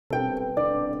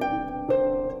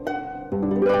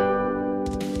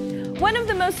One of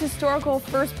the most historical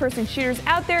first-person shooters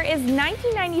out there is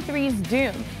 1993's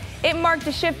Doom. It marked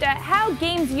a shift at how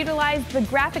games utilized the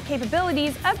graphic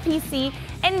capabilities of PC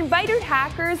and invited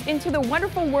hackers into the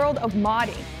wonderful world of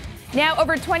modding. Now,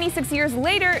 over 26 years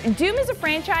later, Doom is a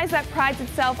franchise that prides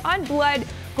itself on blood,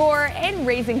 gore, and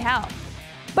raising hell.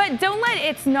 But don't let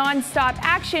its non-stop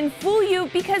action fool you,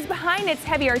 because behind its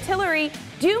heavy artillery,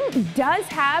 Doom does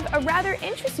have a rather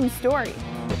interesting story.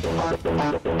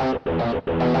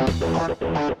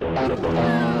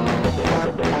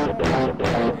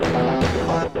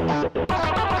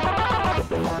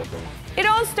 It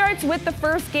all starts with the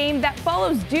first game that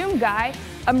follows Doomguy,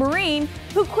 a Marine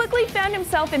who quickly found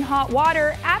himself in hot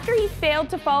water after he failed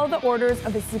to follow the orders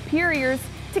of his superiors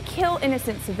to kill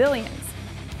innocent civilians.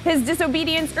 His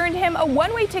disobedience earned him a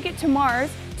one-way ticket to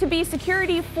Mars to be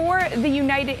security for the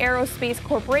United Aerospace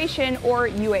Corporation, or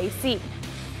UAC.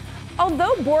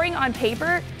 Although boring on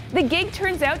paper, the gig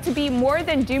turns out to be more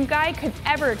than Doomguy could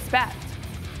ever expect.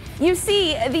 You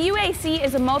see, the UAC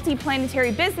is a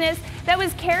multi-planetary business that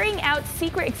was carrying out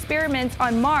secret experiments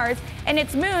on Mars and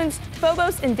its moons,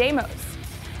 Phobos and Deimos.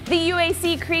 The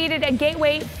UAC created a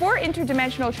gateway for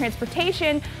interdimensional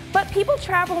transportation, but people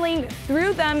traveling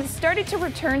through them started to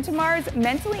return to Mars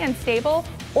mentally unstable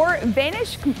or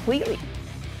vanish completely.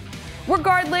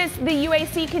 Regardless, the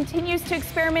UAC continues to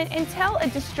experiment until a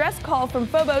distress call from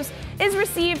Phobos is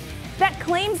received that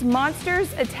claims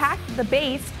monsters attacked the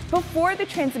base before the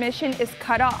transmission is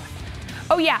cut off.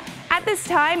 Oh yeah, at this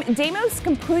time, Deimos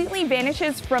completely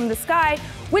vanishes from the sky,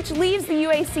 which leaves the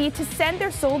UAC to send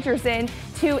their soldiers in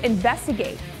to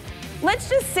investigate. Let's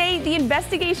just say the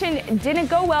investigation didn't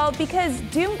go well, because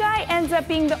Doomguy ends up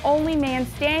being the only man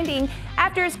standing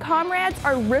after his comrades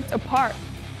are ripped apart.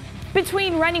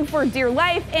 Between running for dear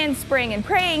life and spraying and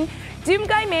praying,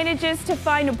 Doomguy manages to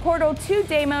find a portal to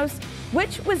Deimos,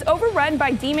 which was overrun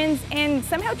by demons and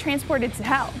somehow transported to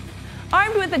hell.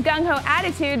 Armed with a gung-ho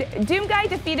attitude, Doomguy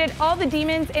defeated all the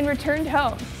demons and returned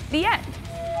home. The end.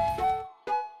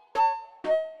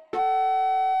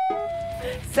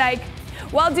 Psych.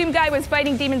 While Doomguy was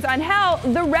fighting demons on Hell,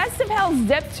 the rest of Hell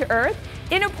zipped to Earth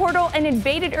in a portal and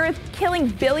invaded Earth, killing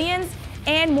billions,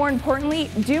 and more importantly,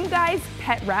 Doomguy's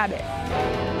pet rabbit.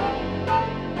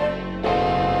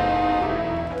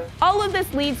 All of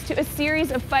this leads to a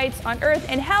series of fights on Earth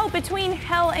and Hell between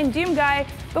Hell and Doomguy,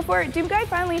 before Doomguy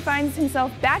finally finds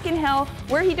himself back in Hell,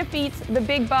 where he defeats the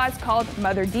big boss called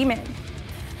Mother Demon.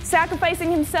 Sacrificing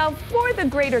himself for the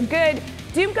greater good,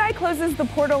 Doomguy closes the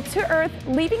portal to Earth,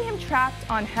 leaving him trapped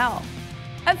on Hell.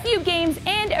 A few games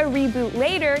and a reboot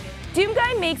later,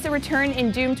 Doomguy makes a return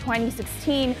in Doom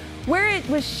 2016, where it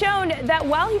was shown that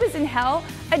while he was in Hell,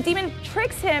 a demon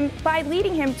tricks him by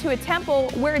leading him to a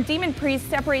temple where a demon priest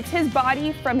separates his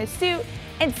body from his suit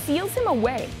and seals him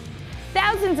away.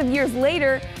 Thousands of years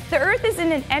later, the Earth is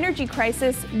in an energy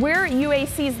crisis where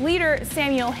UAC's leader,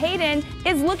 Samuel Hayden,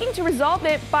 is looking to resolve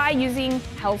it by using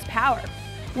Hell's power.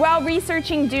 While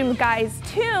researching Doomguy's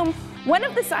tomb, one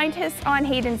of the scientists on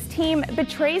Hayden's team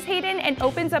betrays Hayden and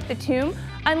opens up the tomb,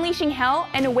 unleashing Hell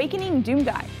and awakening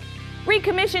Doomguy.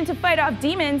 Recommissioned to fight off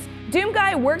demons,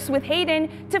 Doomguy works with Hayden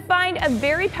to find a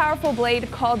very powerful blade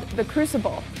called the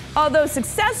Crucible. Although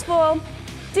successful,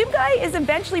 Doomguy is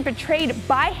eventually betrayed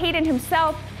by Hayden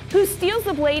himself, who steals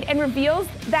the blade and reveals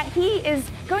that he is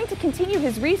going to continue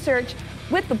his research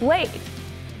with the blade.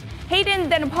 Hayden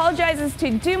then apologizes to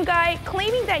Doomguy,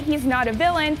 claiming that he's not a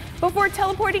villain, before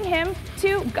teleporting him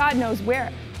to God knows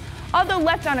where. Although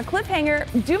left on a cliffhanger,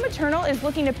 Doom Eternal is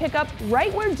looking to pick up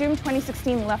right where Doom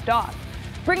 2016 left off,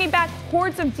 bringing back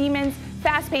hordes of demons,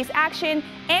 fast-paced action,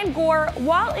 and gore,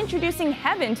 while introducing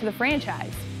heaven to the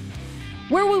franchise.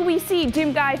 Where will we see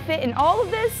Doomguy fit in all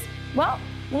of this? Well,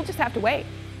 we'll just have to wait.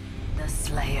 The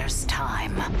Slayer's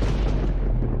time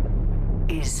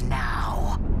is now.